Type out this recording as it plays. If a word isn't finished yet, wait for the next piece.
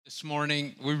this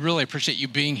morning. We really appreciate you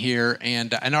being here.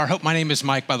 And our hope, my name is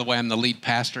Mike, by the way. I'm the lead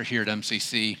pastor here at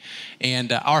MCC.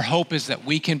 And our hope is that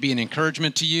we can be an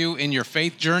encouragement to you in your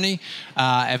faith journey.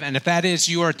 And if that is,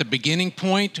 you are at the beginning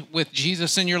point with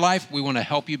Jesus in your life, we want to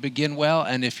help you begin well.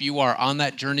 And if you are on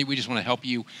that journey, we just want to help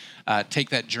you take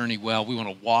that journey well. We want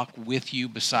to walk with you,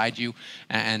 beside you.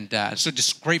 And so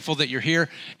just grateful that you're here.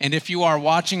 And if you are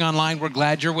watching online, we're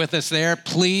glad you're with us there.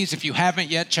 Please, if you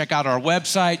haven't yet, check out our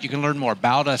website. You can learn more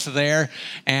about us there.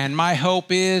 And my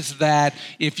hope is that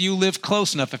if you live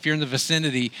close enough, if you're in the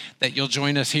vicinity, that you'll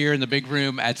join us here in the big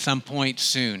room at some point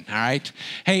soon. All right?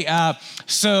 Hey,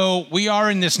 so we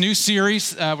are in this new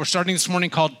series we're starting this morning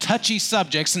called Touchy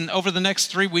Subjects. And over the next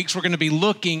 3 weeks, we're going to be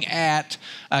looking at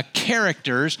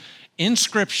characters in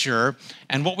Scripture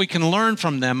and what we can learn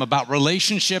from them about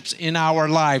relationships in our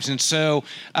lives. And so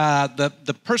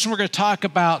the person we're going to talk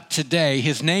about today,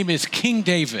 his name is King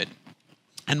David.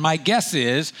 And my guess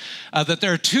is that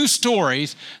there are two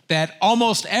stories that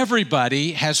almost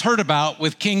everybody has heard about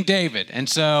with King David. And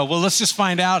so, well, let's just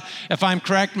find out if I'm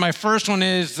correct. My first one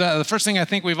is, the first thing I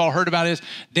think we've all heard about is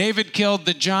David killed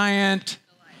the giant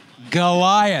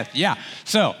Goliath. Yeah.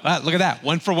 So look at that.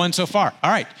 1 for 1 so far.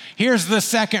 All right. Here's the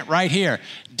second right here.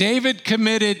 David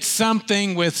committed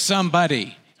something with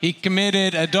somebody. He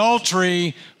committed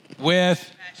adultery with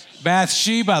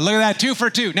Bathsheba. Look at that. 2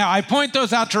 for 2. Now, I point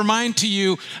those out to remind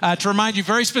you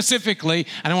very specifically,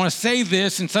 and I want to say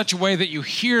this in such a way that you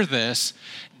hear this.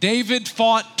 David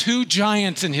fought two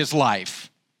giants in his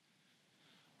life.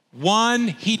 One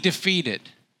he defeated.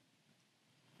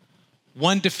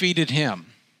 One defeated him.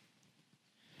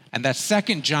 And that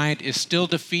second giant is still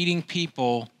defeating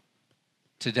people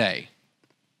today.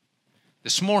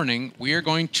 This morning, we are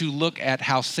going to look at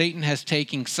how Satan has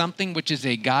taken something which is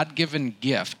a God-given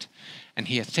gift, and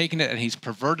he has taken it and he's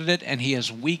perverted it, and he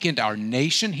has weakened our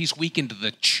nation. He's weakened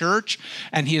the church,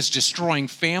 and he is destroying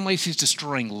families. He's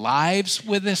destroying lives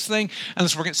with this thing. And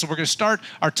so we're going to start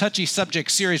our Touchy Subject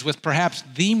series with perhaps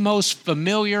the most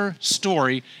familiar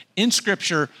story in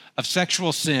Scripture of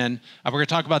sexual sin. We're going to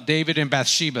talk about David and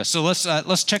Bathsheba. So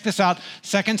let's check this out.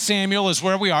 2 Samuel is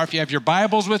where we are. If you have your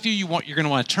Bibles with you, you're going to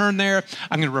want to turn there.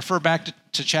 I'm going to refer back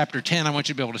to chapter 10. I want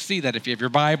you to be able to see that if you have your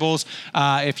Bibles.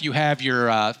 If you have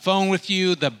your phone with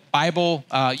you, the Bible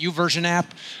YouVersion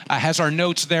app has our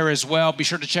notes there as well. Be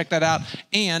sure to check that out.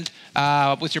 And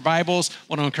with your Bibles, I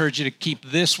want to encourage you to keep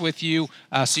this with you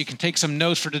so you can take some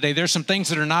notes for today. There's some things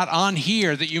that are not on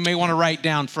here that you may want to write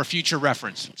down for future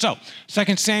reference. So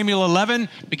 2 Samuel 11,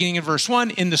 beginning in verse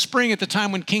 1, in the spring at the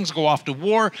time when kings go off to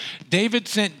war, David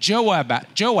sent Joab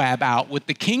out with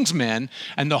the king's men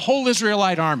and the whole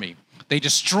Israelite army. They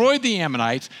destroyed the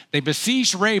Ammonites, they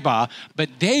besieged Rabbah,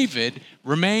 but David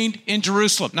remained in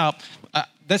Jerusalem. Now,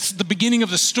 that's the beginning of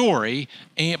the story,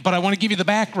 but I want to give you the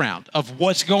background of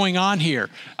what's going on here.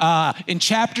 In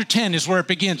chapter 10 is where it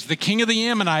begins. The king of the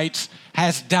Ammonites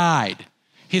has died.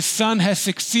 His son has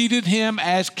succeeded him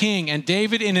as king, and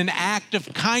David, in an act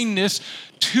of kindness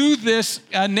to this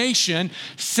nation,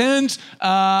 sends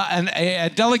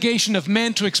a delegation of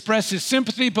men to express his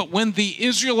sympathy. But when the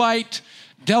Israelite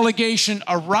delegation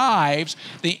arrives,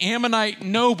 the Ammonite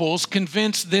nobles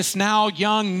convince this now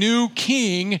young new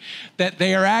king that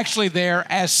they are actually there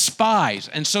as spies.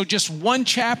 And so just one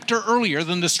chapter earlier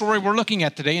than the story we're looking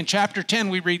at today, in chapter 10,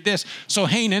 we read this. So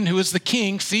Hanan, who is the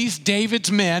king, seized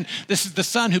David's men. This is the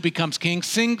son who becomes king,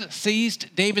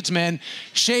 seized David's men,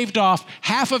 shaved off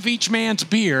half of each man's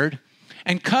beard,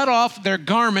 and cut off their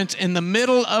garments in the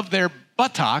middle of their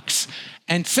buttocks,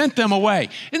 and sent them away.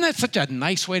 Isn't that such a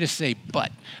nice way to say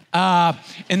butt?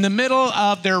 In the middle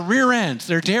of their rear ends,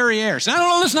 their derrieres. And I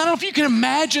don't know if you can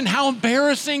imagine how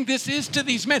embarrassing this is to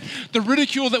these men. The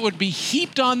ridicule that would be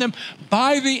heaped on them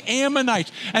by the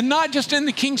Ammonites. And not just in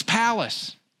the king's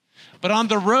palace, but on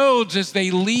the roads as they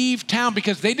leave town,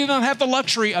 because they did not have the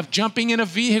luxury of jumping in a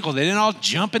vehicle. They didn't all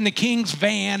jump in the king's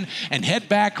van and head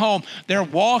back home. They're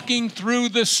walking through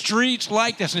the streets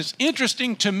like this. And it's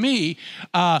interesting to me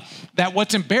that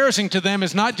what's embarrassing to them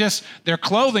is not just their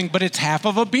clothing, but it's half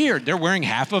of a beard. They're wearing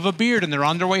half of a beard and they're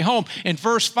on their way home. In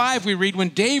verse 5, we read, when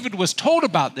David was told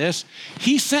about this,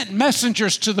 he sent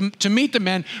messengers to meet the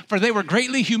men, for they were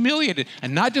greatly humiliated.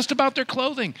 And not just about their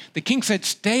clothing. The king said,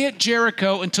 stay at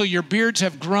Jericho until your beards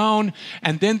have grown,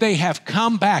 and then they have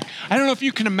come back. I don't know if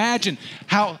you can imagine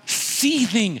how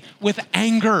seething with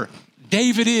anger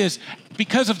David is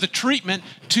because of the treatment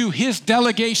to his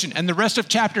delegation. And the rest of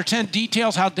chapter 10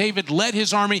 details how David led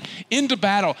his army into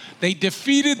battle. They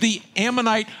defeated the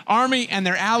Ammonite army and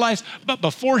their allies, but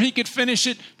before he could finish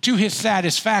it to his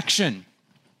satisfaction,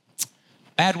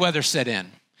 bad weather set in.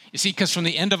 You see, because from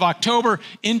the end of October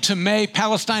into May,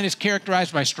 Palestine is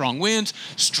characterized by strong winds,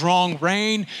 strong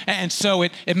rain, and so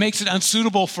it makes it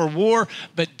unsuitable for war.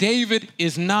 But David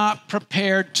is not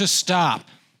prepared to stop.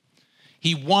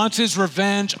 He wants his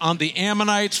revenge on the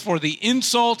Ammonites for the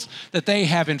insults that they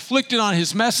have inflicted on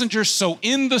his messengers. So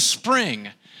in the spring,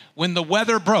 when the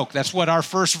weather broke, that's what our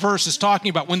first verse is talking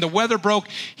about. When the weather broke,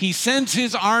 he sends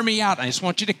his army out. I just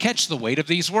want you to catch the weight of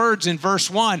these words in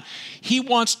verse 1. He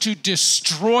wants to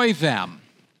destroy them.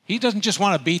 He doesn't just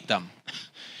want to beat them.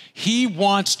 He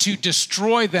wants to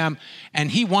destroy them,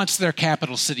 and he wants their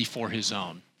capital city for his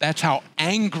own. That's how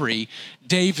angry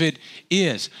David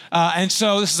is. And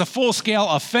so this is a full-scale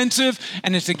offensive,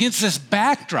 and it's against this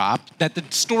backdrop that the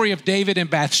story of David and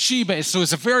Bathsheba is. So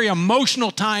it's a very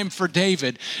emotional time for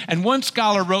David. And one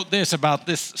scholar wrote this about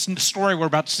this story we're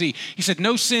about to see. He said,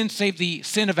 "No sin save the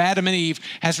sin of Adam and Eve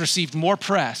has received more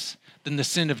press than the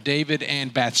sin of David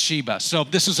and Bathsheba." So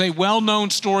this is a well-known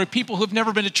story. People who have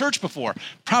never been to church before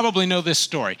probably know this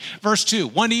story. Verse 2,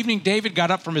 one evening David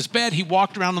got up from his bed. He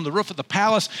walked around on the roof of the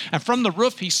palace, and from the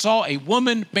roof he saw a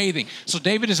woman bathing. So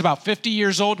David is about 50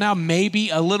 years old now, maybe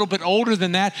a little bit older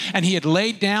than that, and he had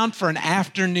laid down for an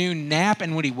afternoon nap,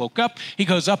 and when he woke up, he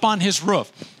goes up on his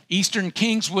roof. Eastern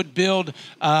kings would build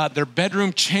their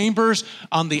bedroom chambers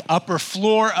on the upper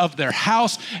floor of their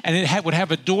house, and it would have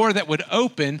a door that would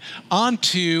open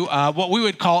onto what we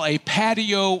would call a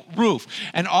patio roof.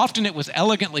 And often it was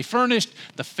elegantly furnished.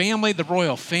 The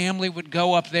royal family would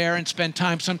go up there and spend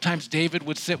time. Sometimes David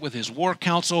would sit with his war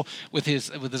council, with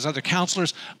his other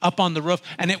counselors up on the roof,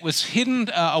 and it was hidden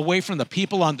away from the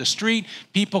people on the street.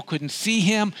 People couldn't see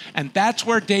him, and that's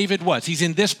where David was. He's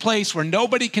in this place where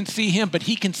nobody can see him, but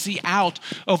he can see out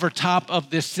over top of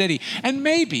this city. And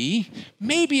maybe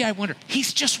I wonder,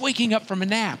 he's just waking up from a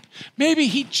nap. Maybe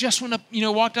he just went up,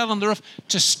 walked out on the roof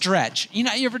to stretch. You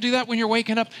ever do that when you're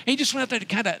waking up? He just went out there to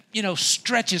kind of,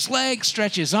 stretch his legs,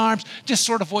 stretch his arms, just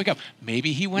sort of wake up.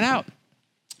 Maybe he went out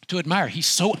to admire. He's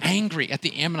so angry at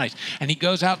the Ammonites, and he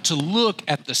goes out to look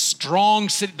at the strong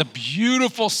city, the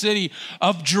beautiful city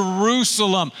of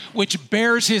Jerusalem, which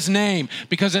bears his name,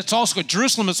 because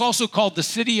Jerusalem is also called the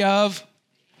city of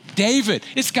David.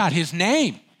 It's got his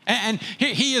name. And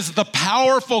he is the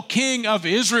powerful king of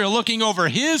Israel looking over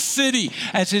his city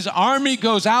as his army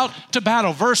goes out to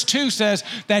battle. Verse 2 says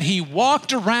that he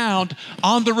walked around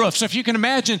on the roof. So if you can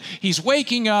imagine, he's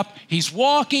waking up, he's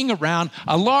walking around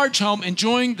a large home,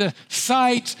 enjoying the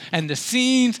sights and the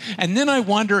scenes. And then I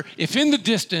wonder if in the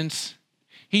distance,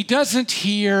 he doesn't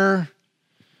hear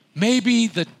maybe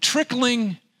the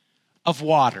trickling of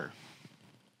water.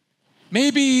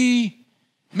 Maybe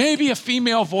a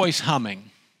female voice humming.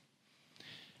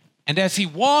 And as he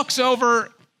walks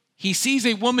over, he sees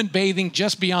a woman bathing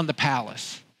just beyond the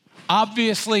palace,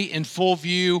 obviously in full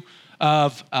view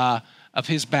of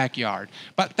his backyard.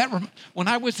 But when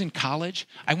I was in college,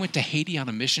 I went to Haiti on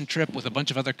a mission trip with a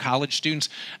bunch of other college students.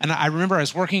 And I remember I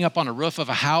was working up on a roof of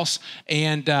a house,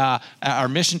 and our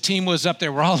mission team was up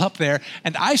there. We're all up there.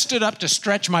 And I stood up to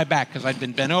stretch my back because I'd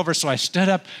been bent over. So I stood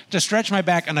up to stretch my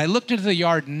back, and I looked into the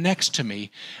yard next to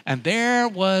me. And there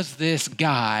was this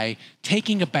guy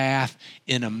taking a bath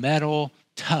in a metal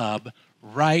tub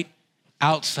right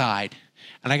outside.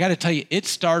 And I got to tell you, it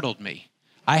startled me.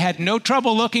 I had no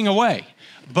trouble looking away,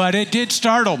 but it did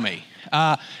startle me.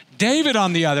 David,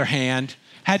 on the other hand,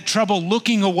 had trouble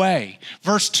looking away.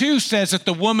 Verse 2 says that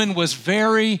the woman was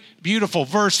very beautiful.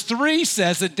 Verse 3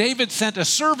 says that David sent a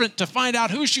servant to find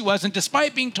out who she was, and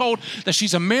despite being told that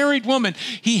she's a married woman,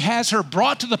 he has her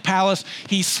brought to the palace,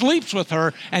 he sleeps with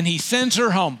her, and he sends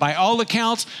her home. By all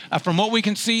accounts, from what we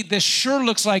can see, this sure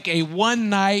looks like a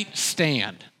one-night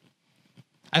stand.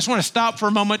 I just want to stop for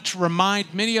a moment to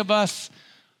remind many of us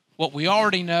what we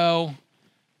already know,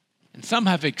 and some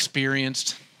have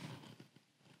experienced.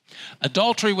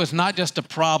 Adultery was not just a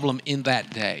problem in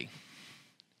that day.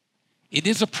 It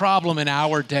is a problem in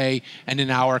our day and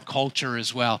in our culture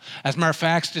as well. As a matter of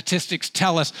fact, statistics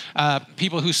tell us,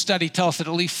 people who study tell us that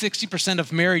at least 60%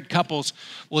 of married couples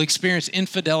will experience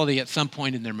infidelity at some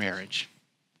point in their marriage.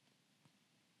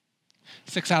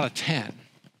 6 out of 10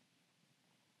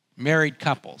 married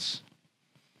couples.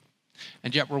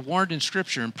 And yet we're warned in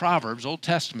Scripture, in Proverbs, Old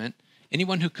Testament,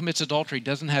 anyone who commits adultery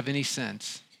doesn't have any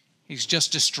sense. He's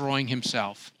just destroying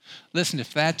himself. Listen,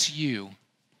 if that's you,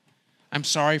 I'm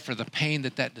sorry for the pain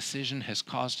that decision has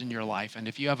caused in your life. And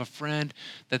if you have a friend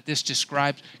that this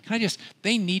describes,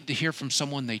 they need to hear from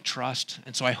someone they trust.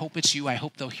 And so I hope it's you. I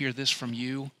hope they'll hear this from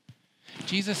you.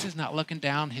 Jesus is not looking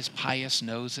down his pious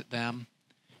nose at them.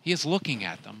 He is looking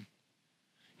at them.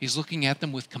 He's looking at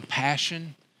them with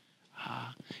compassion,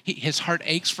 His heart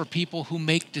aches for people who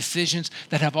make decisions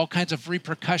that have all kinds of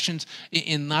repercussions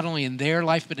in not only in their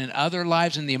life, but in other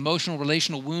lives, and the emotional,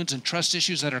 relational wounds and trust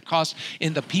issues that are caused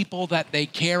in the people that they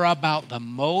care about the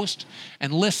most.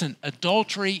 And listen,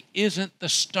 adultery isn't the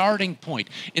starting point.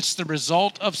 It's the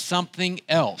result of something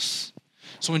else.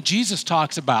 So when Jesus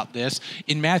talks about this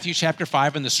in Matthew chapter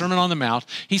 5 in the Sermon on the Mount,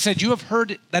 he said, "You have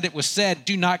heard that it was said,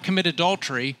 'Do not commit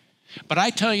adultery.' But I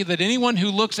tell you that anyone who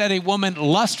looks at a woman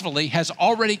lustfully has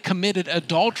already committed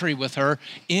adultery with her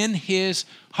in his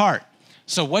heart."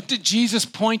 So what did Jesus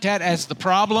point at as the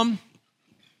problem?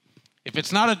 If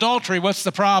it's not adultery, what's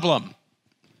the problem?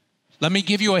 Let me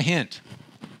give you a hint.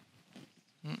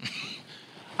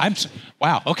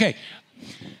 Wow, okay.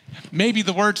 Maybe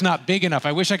the word's not big enough.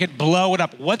 I wish I could blow it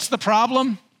up. What's the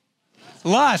problem?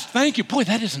 Lust. Thank you. Boy,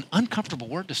 that is an uncomfortable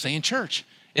word to say in church,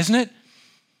 isn't it?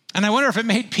 And I wonder if it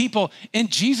made people in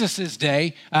Jesus'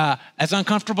 day as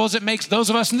uncomfortable as it makes those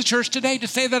of us in the church today to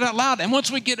say that out loud. And once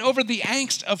we get over the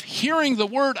angst of hearing the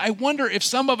word, I wonder if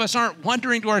some of us aren't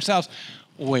wondering to ourselves,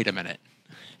 wait a minute,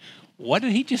 what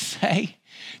did he just say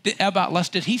about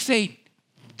lust? Did he say,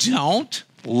 don't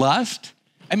lust?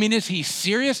 I mean, is he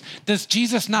serious? Does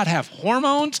Jesus not have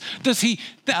hormones? Does he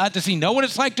know what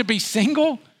it's like to be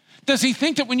single? Does he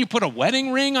think that when you put a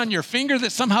wedding ring on your finger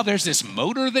that somehow there's this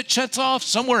motor that shuts off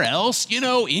somewhere else,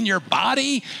 in your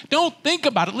body? Don't think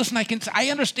about it. Listen, I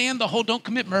understand the whole don't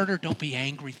commit murder, don't be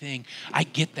angry thing. I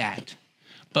get that.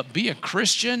 But be a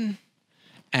Christian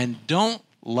and don't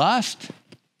lust?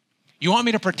 You want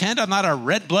me to pretend I'm not a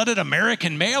red-blooded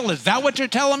American male? Is that what you're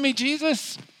telling me,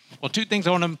 Jesus? Well, two things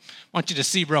I want you to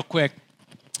see real quick.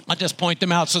 I'll just point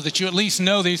them out so that you at least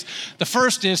know these. The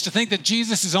first is to think that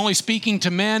Jesus is only speaking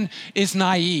to men is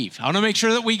naive. I want to make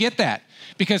sure that we get that,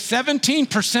 because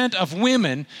 17% of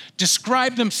women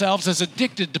describe themselves as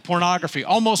addicted to pornography,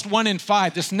 almost 1 in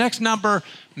 5. This next number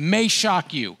may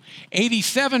shock you.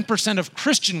 87% of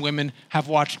Christian women have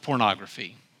watched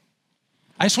pornography.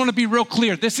 I just want to be real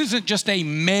clear. This isn't just a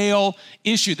male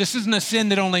issue. This isn't a sin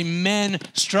that only men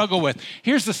struggle with.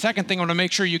 Here's the second thing I want to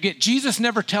make sure you get. Jesus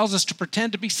never tells us to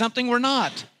pretend to be something we're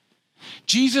not.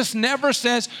 Jesus never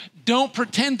says, don't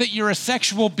pretend that you're a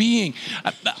sexual being.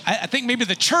 I think maybe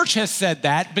the church has said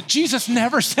that, but Jesus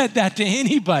never said that to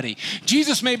anybody.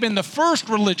 Jesus may have been the first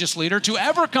religious leader to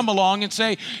ever come along and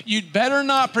say, you'd better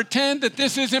not pretend that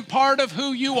this isn't part of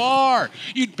who you are.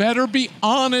 You'd better be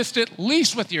honest at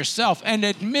least with yourself and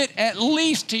admit at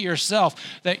least to yourself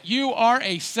that you are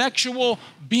a sexual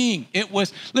being. It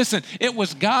was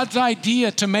God's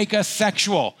idea to make us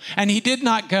sexual. And he did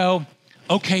not go,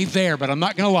 okay there, but I'm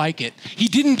not going to like it. He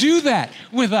didn't do that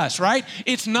with us, right?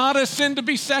 It's not a sin to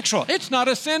be sexual. It's not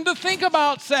a sin to think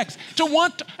about sex, to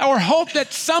want or hope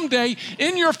that someday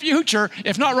in your future,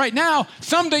 if not right now,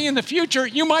 someday in the future,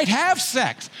 you might have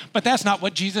sex. But that's not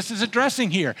what Jesus is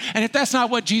addressing here. And if that's not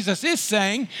what Jesus is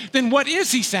saying, then what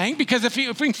is he saying? Because if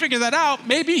we can figure that out,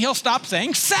 maybe he'll stop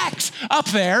saying sex up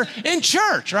there in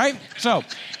church, right? So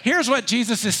here's what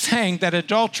Jesus is saying that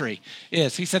adultery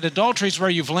is. He said, adultery is where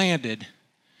you've landed.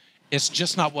 It's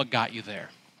just not what got you there.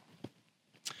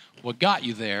 What got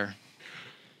you there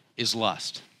is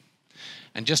lust.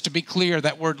 And just to be clear,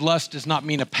 that word lust does not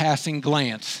mean a passing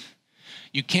glance.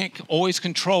 You can't always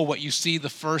control what you see the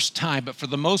first time, but for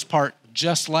the most part,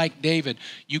 just like David,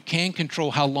 you can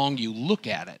control how long you look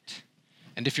at it.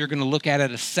 And if you're going to look at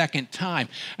it a second time.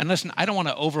 And listen, I don't want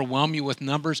to overwhelm you with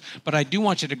numbers, but I do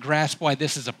want you to grasp why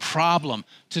this is a problem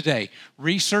today.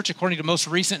 Research, according to most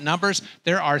recent numbers,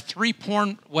 there are 3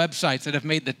 porn websites that have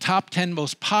made the top 10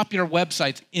 most popular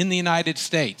websites in the United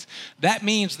States. That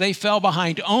means they fell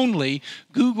behind only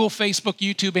Google, Facebook,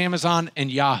 YouTube, Amazon,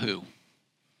 and Yahoo.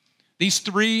 These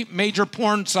 3 major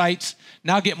porn sites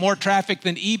now get more traffic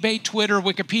than eBay, Twitter,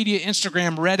 Wikipedia,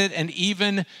 Instagram, Reddit, and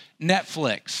even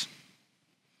Netflix.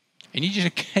 And you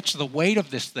just catch the weight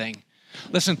of this thing.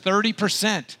 Listen,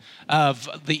 30%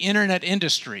 of the internet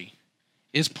industry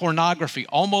is pornography,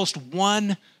 almost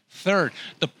 1/3.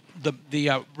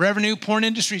 The revenue, porn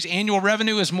industry's annual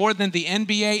revenue is more than the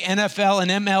NBA, NFL,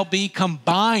 and MLB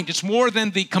combined. It's more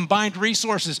than the combined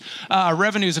resources,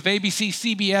 revenues of ABC,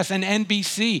 CBS, and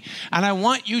NBC. And I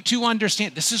want you to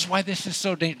understand, this is why this is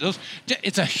so dangerous.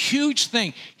 It's a huge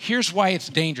thing. Here's why it's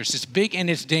dangerous. It's big and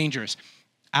it's dangerous.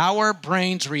 Our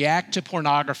brains react to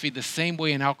pornography the same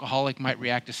way an alcoholic might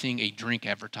react to seeing a drink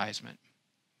advertisement.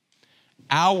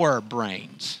 Our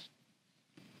brains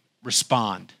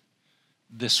respond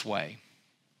this way.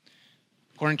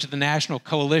 According to the National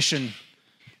Coalition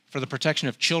for the Protection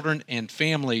of Children and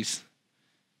Families,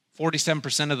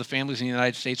 47% of the families in the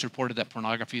United States reported that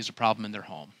pornography is a problem in their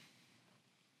home.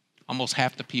 Almost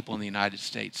half the people in the United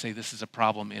States say this is a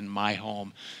problem in my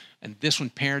home. And this one,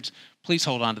 parents, please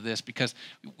hold on to this because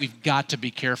we've got to be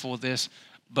careful with this.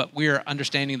 But we are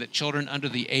understanding that children under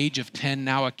the age of 10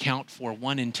 now account for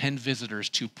 1 in 10 visitors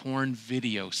to porn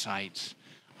video sites.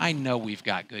 I know we've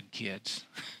got good kids.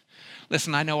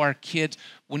 Listen, I know our kids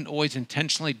wouldn't always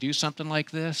intentionally do something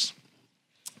like this,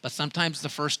 but sometimes the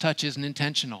first touch isn't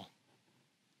intentional.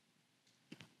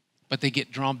 But they get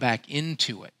drawn back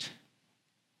into it.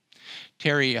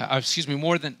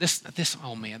 More than this,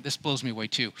 oh man, this blows me away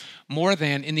too. More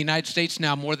than, in the United States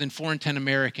now, more than 4 in 10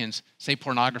 Americans say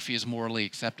pornography is morally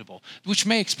acceptable, which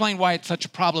may explain why it's such a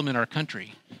problem in our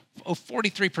country.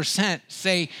 43%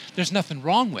 say there's nothing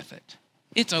wrong with it.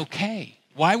 It's okay.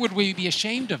 Why would we be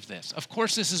ashamed of this? Of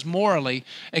course, this is morally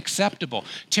acceptable.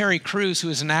 Terry Crews, who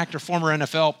is an actor, former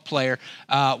NFL player,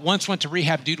 once went to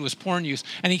rehab due to his porn use,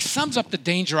 and he sums up the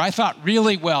danger, I thought,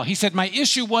 really well. He said, my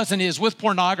issue was and is with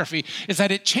pornography is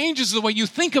that it changes the way you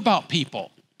think about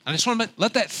people. I just want to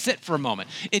let that sit for a moment.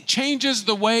 It changes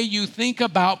the way you think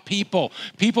about people.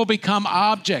 People become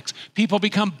objects. People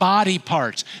become body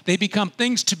parts. They become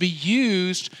things to be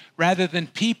used rather than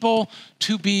people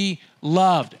to be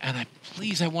loved. And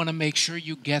I want to make sure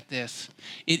you get this.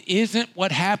 It isn't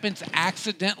what happens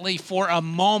accidentally for a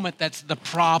moment that's the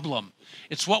problem.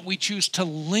 It's what we choose to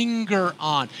linger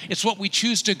on. It's what we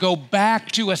choose to go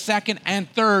back to a second and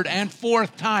third and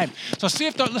fourth time. So see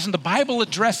if, the Bible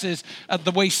addresses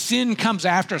the way sin comes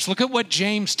after us. Look at what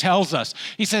James tells us.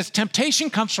 He says, temptation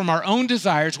comes from our own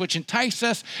desires, which entice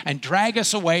us and drag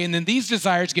us away. And then these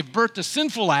desires give birth to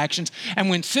sinful actions. And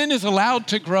when sin is allowed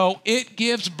to grow, it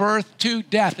gives birth to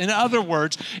death. In other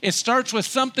words, it starts with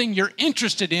something you're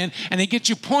interested in, and it gets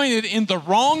you pointed in the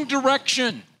wrong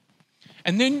direction.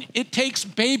 And then it takes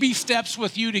baby steps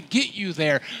with you to get you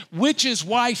there, which is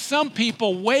why some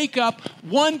people wake up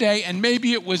one day, and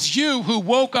maybe it was you who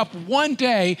woke up one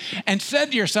day and said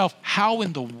to yourself, how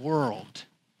in the world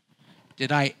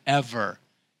did I ever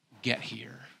get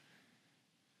here?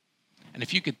 And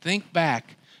if you could think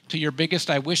back to your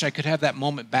biggest, I wish I could have that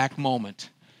moment back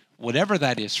moment, whatever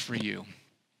that is for you,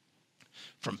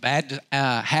 from bad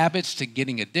habits to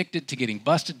getting addicted, to getting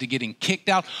busted, to getting kicked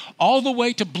out, all the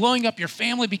way to blowing up your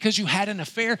family because you had an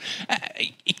affair.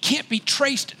 It can't be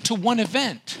traced to one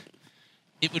event.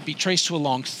 It would be traced to a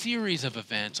long series of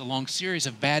events, a long series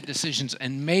of bad decisions,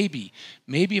 and maybe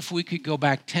if we could go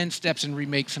back 10 steps and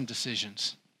remake some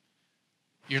decisions,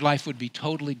 your life would be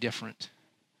totally different.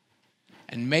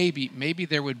 And maybe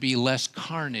there would be less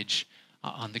carnage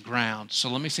on the ground. So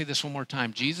let me say this one more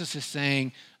time. Jesus is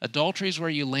saying adultery is where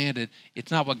you landed.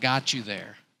 It's not what got you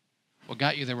there. What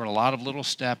got you there were a lot of little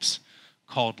steps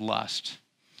called lust.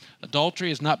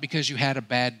 Adultery is not because you had a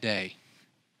bad day.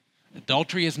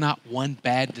 Adultery is not one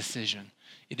bad decision.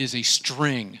 It is a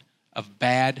string of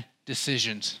bad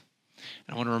decisions.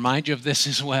 And I want to remind you of this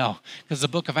as well, because the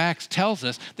book of Acts tells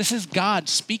us this is God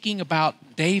speaking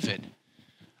about David.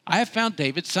 I have found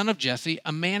David, son of Jesse,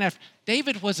 a man after...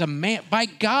 David was a man, by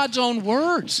God's own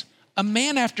words, a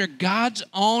man after God's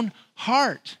own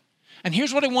heart. And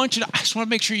here's what I just want to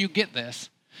make sure you get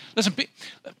this. Listen,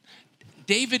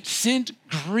 David sinned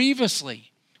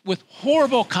grievously with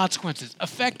horrible consequences,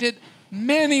 affected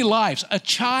many lives. A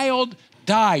child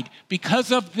died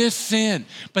because of this sin.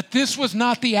 But this was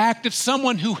not the act of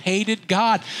someone who hated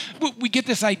God. We get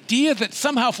this idea that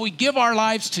somehow if we give our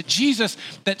lives to Jesus,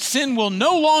 that sin will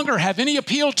no longer have any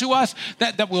appeal to us,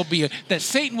 that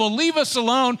Satan will leave us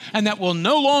alone, and that we'll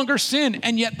no longer sin.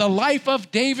 And yet the life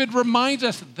of David reminds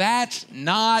us that's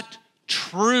not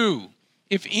true.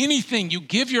 If anything, you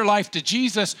give your life to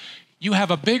Jesus, you have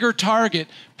a bigger target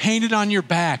painted on your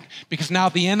back because now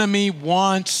the enemy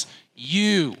wants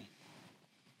you.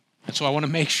 And so I want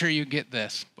to make sure you get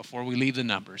this before we leave the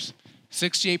numbers.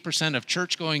 68% of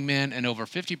church-going men and over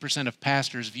 50% of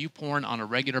pastors view porn on a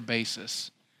regular basis.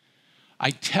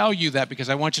 I tell you that because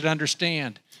I want you to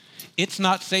understand it's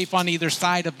not safe on either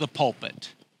side of the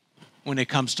pulpit when it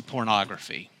comes to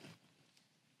pornography.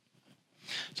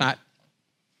 It's not.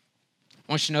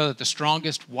 I want you to know that the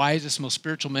strongest, wisest, most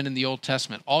spiritual men in the Old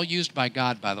Testament, all used by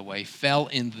God, by the way, fell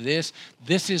in this.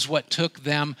 This is what took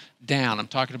them down. I'm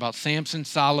talking about Samson,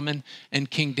 Solomon, and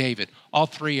King David, all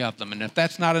three of them. And if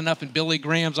that's not enough, in Billy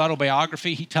Graham's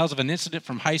autobiography, he tells of an incident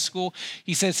from high school.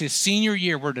 He says his senior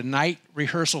year, we're at a night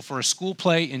rehearsal for a school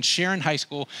play in Sharon High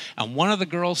School, and one of the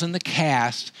girls in the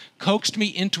cast coaxed me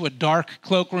into a dark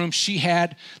cloakroom. She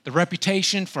had the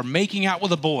reputation for making out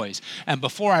with the boys. And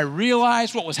before I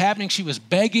realized what was happening, she was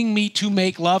begging me to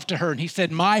make love to her. And he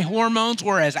said, my hormones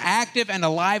were as active and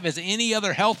alive as any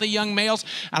other healthy young male's,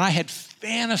 and I had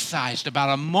fantasized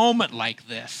about a moment like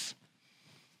this.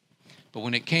 But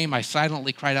when it came, I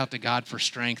silently cried out to God for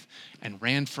strength and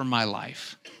ran for my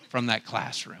life from that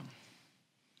classroom.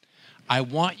 I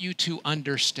want you to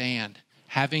understand,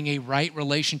 having a right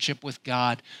relationship with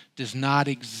God does not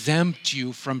exempt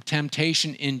you from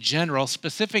temptation in general,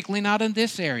 specifically not in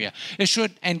this area. It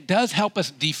should and does help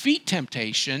us defeat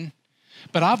temptation,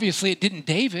 but obviously it didn't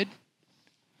David.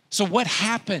 So what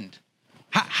happened?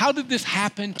 How did this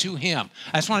happen to him?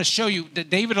 I just want to show you that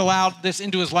David allowed this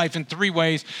into his life in 3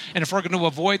 ways. And if we're going to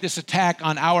avoid this attack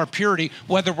on our purity,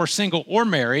 whether we're single or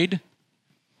married,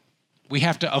 we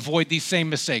have to avoid these same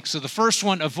mistakes. So the first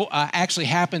one actually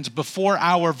happens before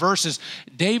our verses.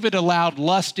 David allowed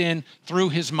lust in through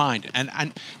his mind.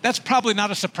 And that's probably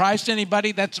not a surprise to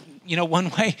anybody. That's, one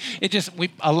way. We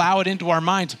allow it into our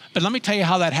minds. But let me tell you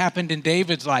how that happened in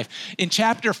David's life. In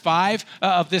chapter 5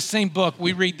 of this same book,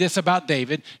 we read this about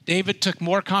David. David took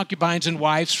more concubines and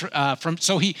wives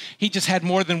so he just had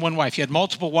more than one wife. He had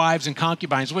multiple wives and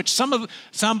concubines, which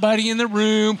somebody in the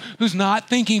room who's not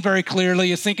thinking very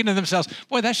clearly is thinking to themselves,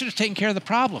 boy, that should have taken care of the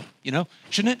problem,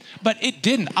 shouldn't it? But it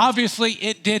didn't. Obviously,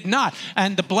 it did not.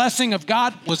 And the blessing of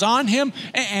God was on him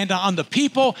and on the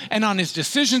people and on his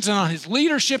decisions and on his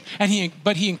leadership.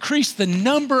 But he increased the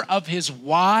number of his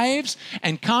wives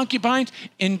and concubines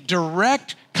in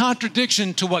direct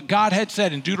contradiction to what God had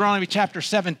said in Deuteronomy chapter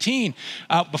 17.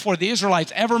 Before the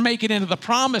Israelites ever make it into the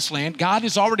promised land, God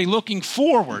is already looking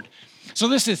forward. So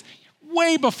this is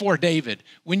way before David.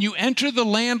 When you enter the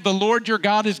land the Lord your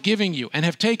God is giving you and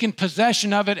have taken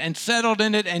possession of it and settled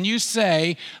in it, and you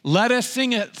say, let us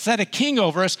set a king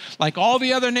over us like all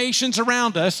the other nations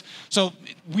around us. So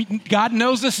God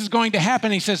knows this is going to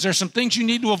happen. He says there's some things you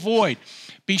need to avoid.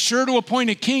 Be sure to appoint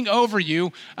a king over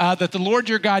you that the Lord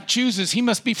your God chooses. He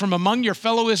must be from among your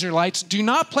fellow Israelites. Do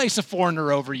not place a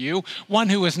foreigner over you, one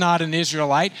who is not an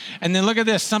Israelite. And then look at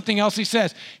this, something else he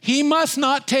says. He must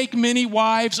not take many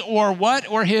wives or what?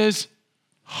 Or his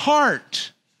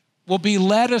heart will be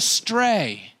led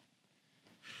astray.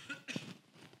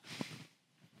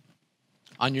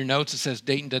 On your notes, it says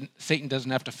Satan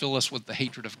doesn't have to fill us with the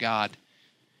hatred of God.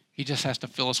 He just has to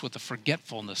fill us with the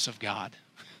forgetfulness of God.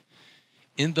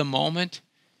 In the moment,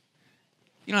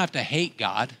 you don't have to hate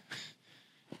God.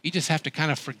 You just have to kind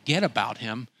of forget about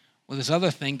him with this other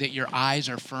thing that your eyes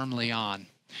are firmly on.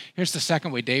 Here's the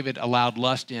second way David allowed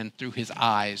lust in, through his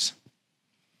eyes.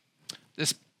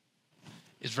 This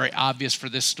is very obvious for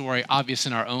this story, obvious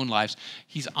in our own lives.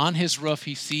 He's on his roof.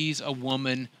 He sees a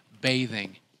woman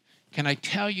bathing. Can I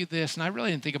tell you this? And I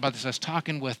really didn't think about this. I was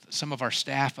talking with some of our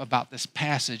staff about this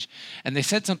passage, and they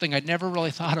said something I'd never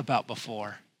really thought about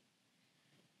before.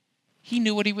 He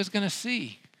knew what he was going to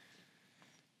see.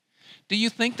 Do you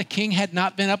think the king had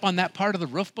not been up on that part of the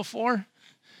roof before?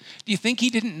 Do you think he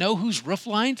didn't know whose roof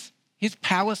lines his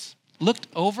palace looked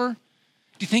over? Do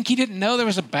you think he didn't know there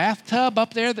was a bathtub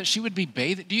up there that she would be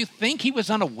bathing? Do you think he was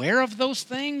unaware of those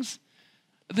things?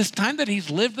 This time that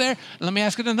he's lived there? Let me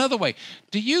ask it another way.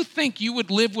 Do you think you would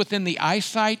live within the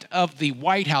eyesight of the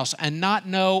White House and not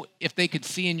know if they could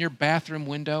see in your bathroom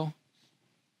window?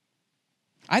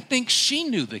 I think she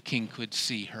knew the king could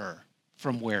see her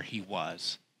from where he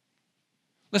was.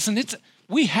 Listen,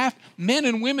 men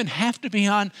and women have to be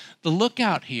on the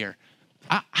lookout here.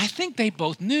 I think they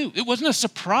both knew. It wasn't a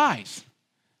surprise.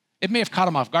 It may have caught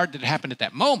him off guard that it happened at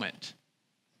that moment,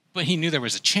 but he knew there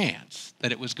was a chance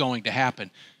that it was going to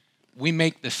happen. We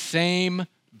make the same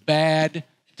bad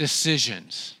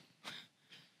decisions.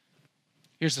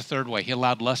 Here's the third way. He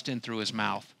allowed lust in through his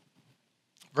mouth.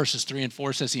 Verses 3 and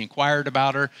 4 says he inquired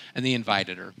about her and he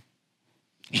invited her.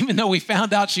 Even though we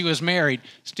found out she was married,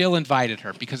 still invited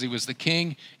her because he was the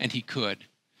king and he could.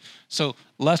 So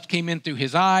lust came in through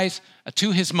his eyes,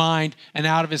 to his mind, and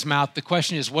out of his mouth. The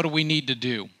question is, what do we need to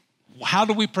do? How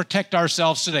do we protect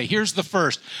ourselves today? Here's the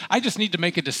first. I just need to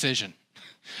make a decision.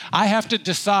 I have to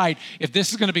decide if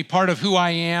this is going to be part of who I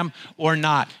am or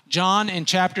not. John in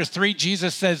chapter 3,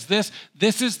 Jesus says this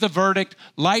is the verdict.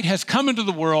 Light has come into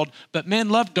the world, but men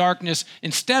love darkness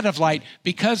instead of light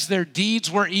because their deeds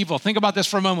were evil. Think about this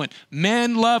for a moment.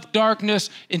 Men love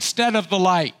darkness instead of the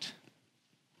light.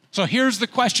 So here's the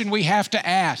question we have to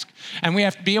ask, and we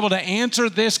have to be able to answer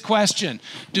this question.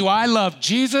 Do I love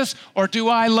Jesus or do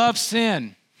I love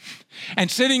sin?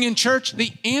 And sitting in church,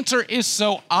 the answer is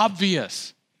so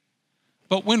obvious.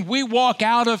 But when we walk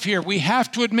out of here, we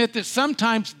have to admit that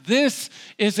sometimes this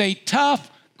is a tough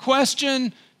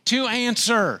question to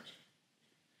answer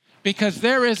because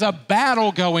there is a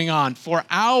battle going on for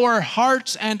our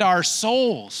hearts and our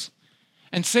souls.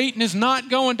 And Satan is not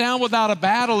going down without a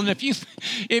battle. And if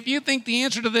you think the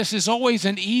answer to this is always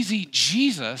an easy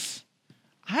Jesus,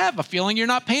 I have a feeling you're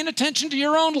not paying attention to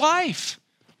your own life.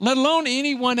 let alone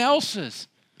anyone else's.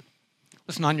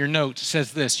 Listen, on your notes, it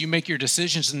says this: you make your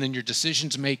decisions and then your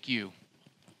decisions make you.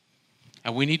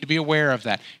 And we need to be aware of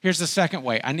that. Here's the second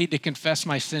way. I need to confess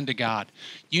my sin to God.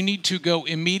 You need to go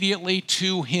immediately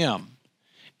to him.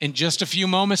 In just a few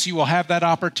moments, you will have that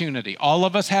opportunity. All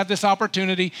of us have this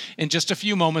opportunity in just a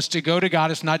few moments to go to God.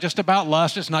 It's not just about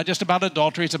lust. It's not just about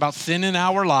adultery. It's about sin in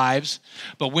our lives.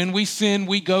 But when we sin,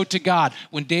 we go to God.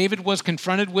 When David was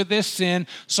confronted with this sin,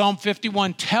 Psalm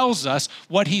 51 tells us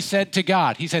what he said to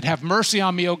God. He said, have mercy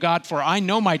on me, O God, for I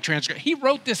know my transgression. He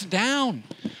wrote this down.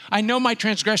 I know my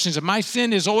transgressions, and my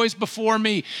sin is always before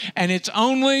me. And it's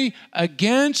only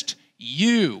against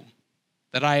you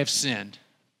that I have sinned.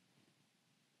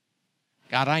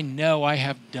 God, I know I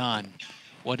have done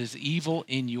what is evil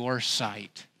in your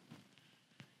sight.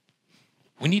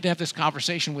 We need to have this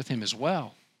conversation with him as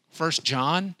well. 1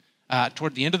 John,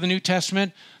 toward the end of the New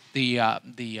Testament, the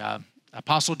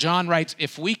Apostle John writes,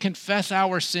 if we confess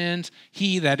our sins,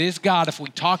 he, that is God, if we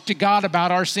talk to God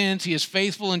about our sins, he is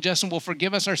faithful and just and will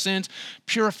forgive us our sins,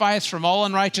 purify us from all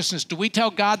unrighteousness. Do we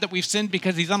tell God that we've sinned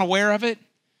because he's unaware of it?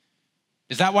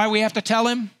 Is that why we have to tell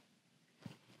him?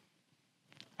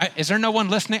 Is there no one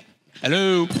listening?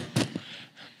 Hello?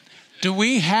 Do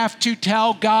we have to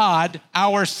tell God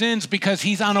our sins because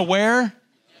he's unaware?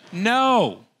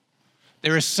 No.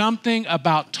 There is something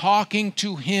about talking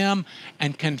to him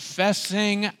and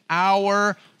confessing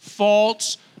our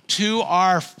faults to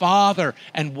our Father.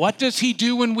 And what does he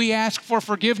do when we ask for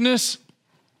forgiveness?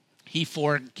 He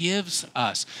forgives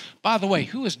us. By the way,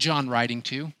 who is John writing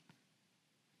to?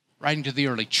 Writing to the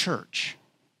early church.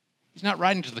 He's not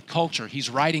writing to the culture. He's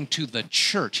writing to the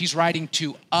church. He's writing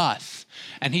to us.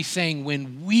 And he's saying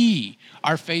when we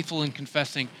are faithful in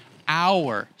confessing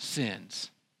our sins,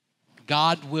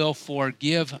 God will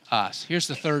forgive us. Here's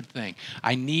the third thing.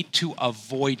 I need to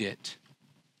avoid it.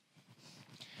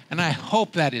 And I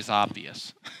hope that is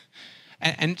obvious.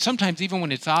 And sometimes even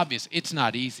when it's obvious, it's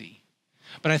not easy.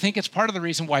 But I think it's part of the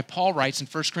reason why Paul writes in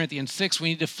 1 Corinthians 6, we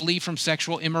need to flee from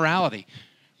sexual immorality.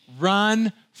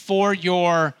 Run for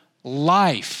your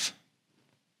life.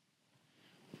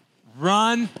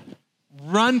 Run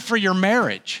for your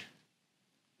marriage.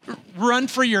 Run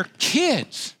for your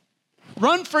kids.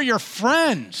 Run for your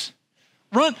friends.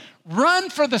 Run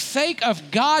for the sake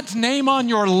of God's name on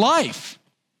your life.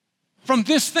 From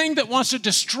this thing that wants to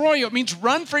destroy you. It means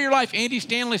run for your life. Andy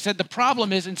Stanley said the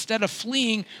problem is instead of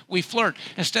fleeing, we flirt.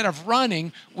 Instead of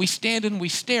running, we stand and we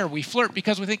stare. We flirt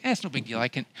because we think, it's no big deal. I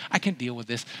can deal with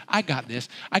this. I got this.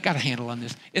 I got a handle on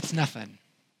this. It's nothing.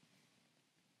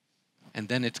 And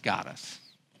then it's got us.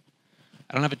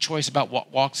 I don't have a choice about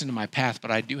what walks into my path,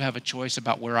 but I do have a choice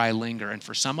about where I linger. And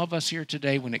for some of us here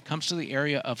today, when it comes to the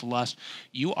area of lust,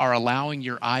 you are allowing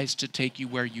your eyes to take you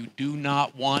where you do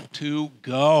not want to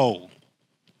go.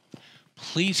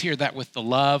 Please hear that with the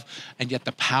love and yet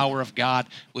the power of God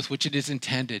with which it is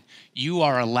intended. You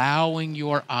are allowing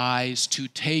your eyes to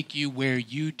take you where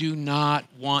you do not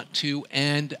want to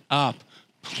end up.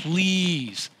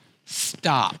 Please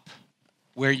stop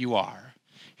where you are.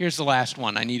 Here's the last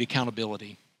one. I need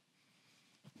accountability.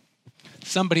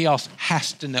 Somebody else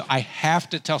has to know. I have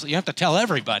to tell. You have to tell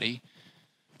everybody,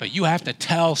 but you have to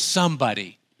tell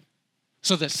somebody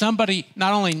so that somebody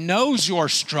not only knows your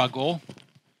struggle,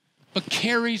 but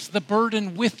carries the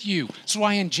burden with you. That's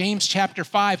why in James chapter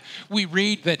 5, we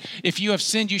read that if you have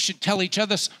sinned, you should tell each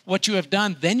other what you have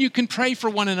done. Then you can pray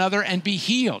for one another and be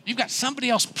healed. You've got somebody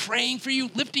else praying for you,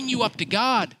 lifting you up to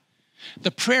God.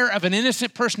 The prayer of an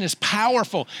innocent person is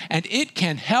powerful, and it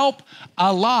can help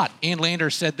a lot. Ann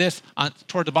Landers said this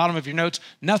toward the bottom of your notes: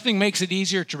 nothing makes it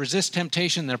easier to resist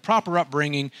temptation than a proper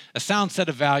upbringing, a sound set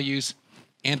of values,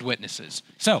 and witnesses.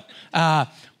 So,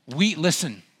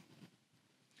 listen.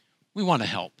 We want to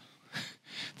help.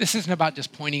 This isn't about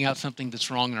just pointing out something that's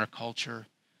wrong in our culture.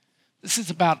 This is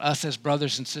about us as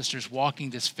brothers and sisters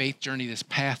walking this faith journey, this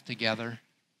path together,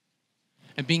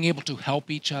 and being able to help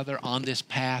each other on this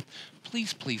path.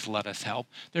 Please, please let us help.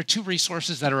 There are two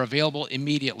resources that are available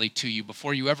immediately to you.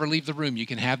 Before you ever leave the room, you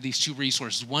can have these two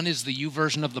resources. One is the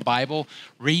YouVersion of the Bible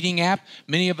reading app.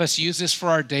 Many of us use this for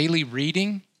our daily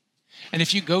reading. And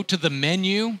if you go to the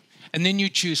menu, and then you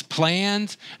choose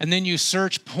plans, and then you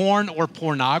search porn or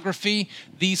pornography,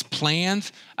 these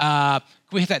plans, can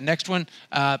we hit that next one?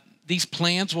 These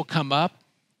plans will come up.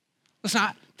 Listen,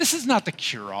 this is not the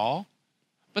cure-all,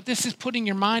 But this is putting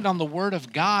your mind on the Word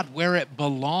of God where it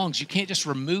belongs. You can't just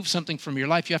remove something from your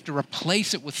life. You have to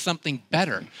replace it with something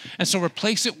better. And so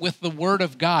replace it with the Word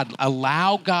of God.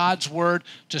 Allow God's Word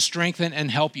to strengthen and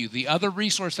help you. The other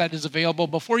resource that is available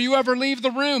before you ever leave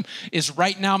the room is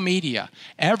Right Now Media.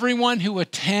 Everyone who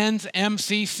attends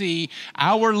MCC,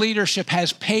 our leadership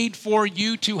has paid for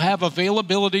you to have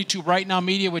availability to Right Now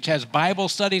Media, which has Bible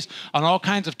studies on all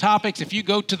kinds of topics. If you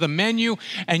go to the menu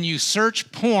and you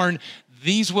search porn,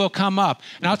 these will come up.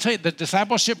 And I'll tell you, the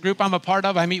discipleship group I'm a part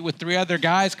of, I meet with 3 other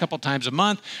guys a couple times a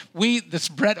month. This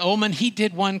Brett Ullman, he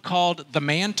did one called The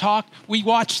Man Talk. We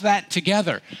watched that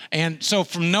together. And so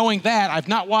from knowing that, I've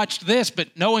not watched this, but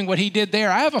knowing what he did there,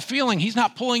 I have a feeling he's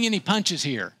not pulling any punches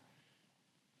here.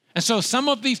 And so some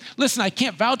of these, listen, I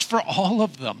can't vouch for all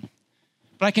of them.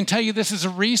 But I can tell you this is a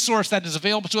resource that is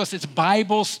available to us. It's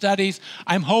Bible studies.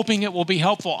 I'm hoping it will be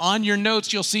helpful. On your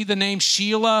notes, you'll see the name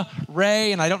Sheila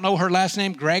Ray, and I don't know her last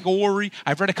name, Gregory.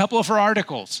 I've read a couple of her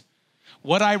articles.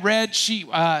 What I read, she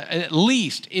at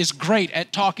least is great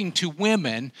at talking to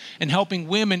women and helping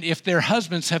women if their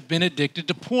husbands have been addicted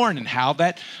to porn and how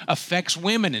that affects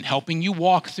women and helping you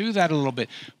walk through that a little bit.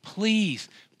 Please,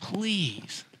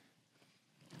 please.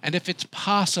 And if it's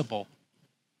possible,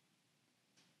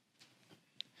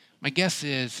 my guess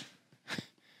is,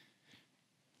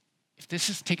 if this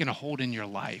has taken a hold in your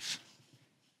life,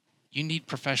 you need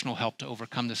professional help to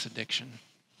overcome this addiction.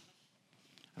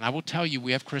 And I will tell you,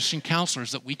 we have Christian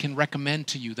counselors that we can recommend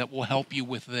to you that will help you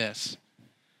with this.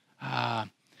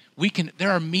 There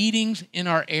are meetings in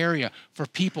our area for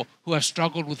people who have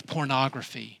struggled with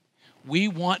pornography. We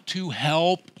want to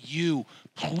help you.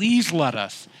 Please let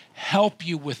us help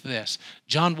you with this.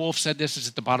 John Wolfe said this is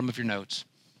at the bottom of your notes.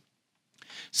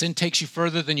 Sin takes you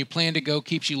further than you plan to go,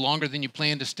 keeps you longer than you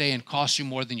plan to stay, and costs you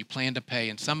more than you plan to pay.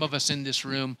 And some of us in this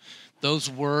room, those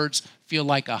words feel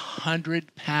like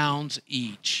 100 pounds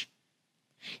each.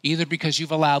 Either because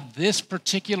you've allowed this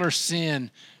particular sin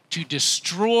to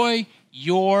destroy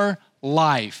your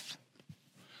life,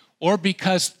 or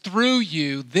because through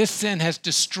you, this sin has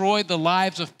destroyed the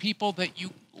lives of people that you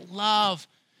love,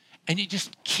 and it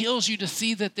just kills you to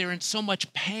see that they're in so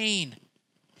much pain.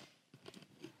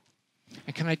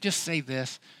 And can I just say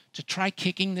this? To try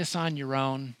kicking this on your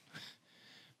own,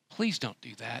 please don't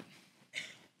do that.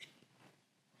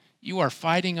 You are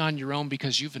fighting on your own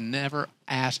because you've never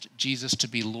asked Jesus to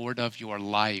be Lord of your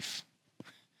life.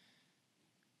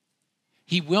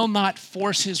 He will not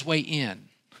force his way in.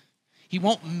 He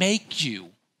won't make you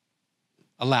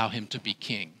allow him to be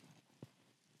king.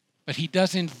 But he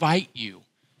does invite you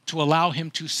to allow him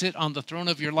to sit on the throne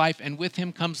of your life, and with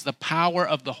him comes the power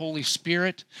of the Holy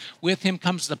Spirit. With him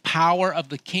comes the power of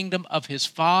the kingdom of his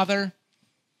Father.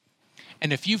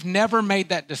 And if you've never made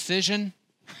that decision,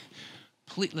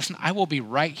 please listen, I will be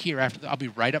right here I'll be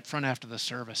right up front after the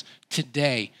service.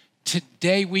 Today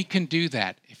we can do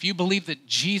that. If you believe that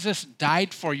Jesus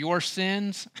died for your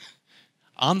sins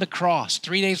on the cross,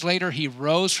 3 days later he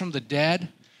rose from the dead,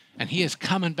 and he is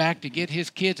coming back to get his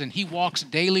kids, and he walks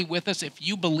daily with us. If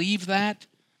you believe that,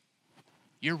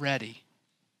 you're ready.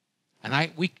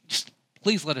 And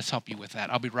please let us help you with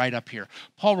that. I'll be right up here.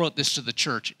 Paul wrote this to the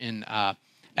church in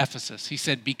Ephesus. He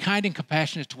said, "Be kind and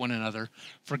compassionate to one another,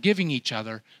 forgiving each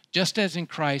other, just as in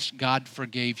Christ God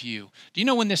forgave you." Do you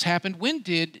know when this happened? When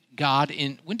did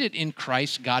in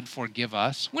Christ God forgive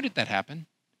us? When did that happen?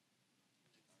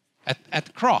 At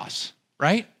the cross,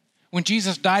 right? When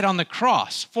Jesus died on the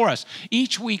cross for us.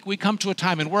 Each week we come to a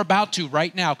time, and we're about to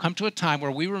right now come to a time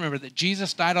where we remember that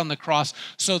Jesus died on the cross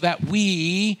so that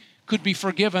we could be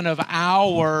forgiven of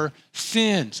our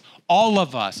sins. All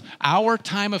of us. Our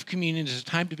time of communion is a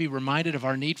time to be reminded of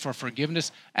our need for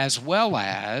forgiveness as well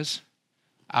as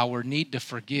our need to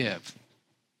forgive.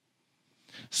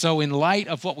 So in light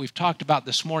of what we've talked about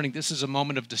this morning, this is a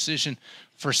moment of decision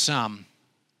for some.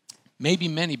 Maybe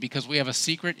many, because we have a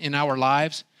secret in our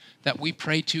lives that we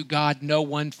pray to God no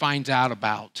one finds out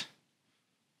about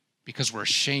because we're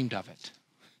ashamed of it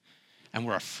and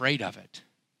we're afraid of it.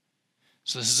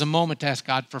 So this is a moment to ask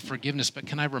God for forgiveness. But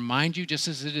can I remind you, just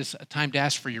as it is a time to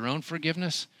ask for your own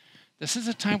forgiveness, this is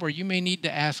a time where you may need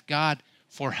to ask God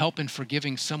for help in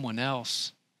forgiving someone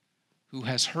else who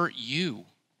has hurt you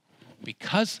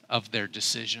because of their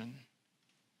decision.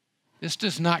 This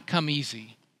does not come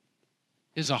easy.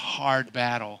 It is a hard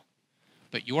battle.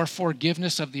 But your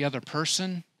forgiveness of the other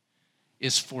person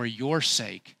is for your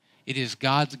sake. It is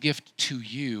God's gift to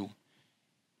you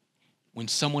when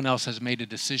someone else has made a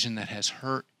decision that has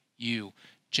hurt you.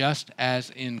 Just as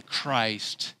in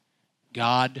Christ,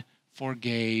 God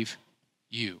forgave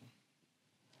you.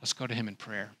 Let's go to him in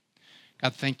prayer.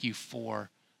 God, thank you for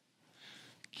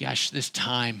Gosh, this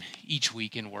time each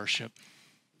week in worship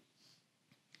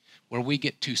where we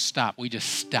get to stop, we just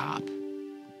stop.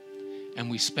 And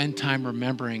we spend time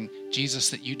remembering, Jesus,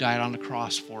 that you died on the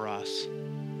cross for us.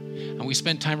 And we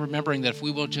spend time remembering that if we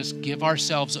will just give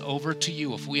ourselves over to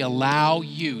you, if we allow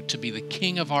you to be the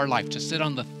king of our life, to sit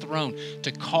on the throne,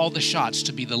 to call the shots,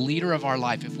 to be the leader of our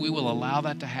life, if we will allow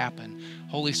that to happen,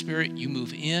 Holy Spirit, you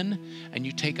move in and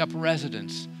you take up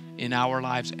residence in our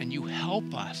lives and you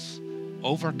help us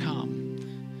overcome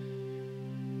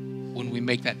when we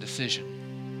make that decision.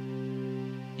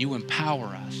 You empower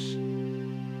us.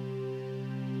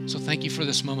 So thank you for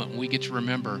this moment when we get to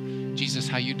remember, Jesus,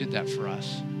 how you did that for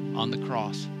us on the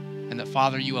cross. And that,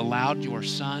 Father, you allowed your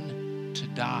Son to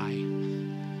die.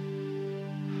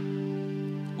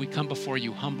 We come before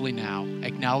you humbly now,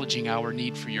 acknowledging our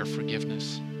need for your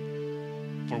forgiveness.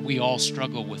 For we all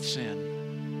struggle with sin.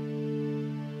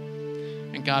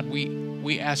 And God, we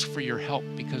ask for your help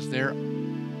because there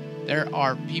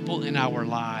are people in our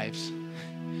lives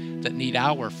that need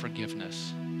our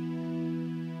forgiveness.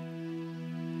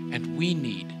 And we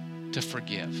need to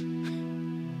forgive.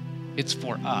 It's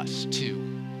for us too.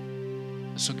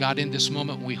 So God, in this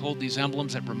moment, we hold these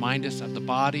emblems that remind us of the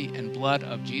body and blood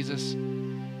of Jesus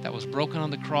that was broken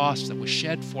on the cross, that was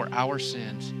shed for our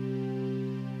sins.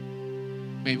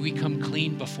 May we come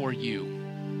clean before you.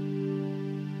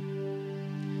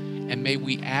 And may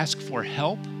we ask for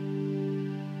help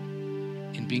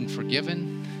in being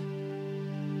forgiven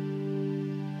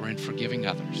or in forgiving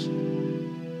others.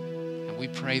 And we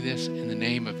pray this in the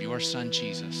name of your Son,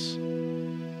 Jesus,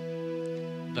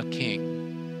 the King.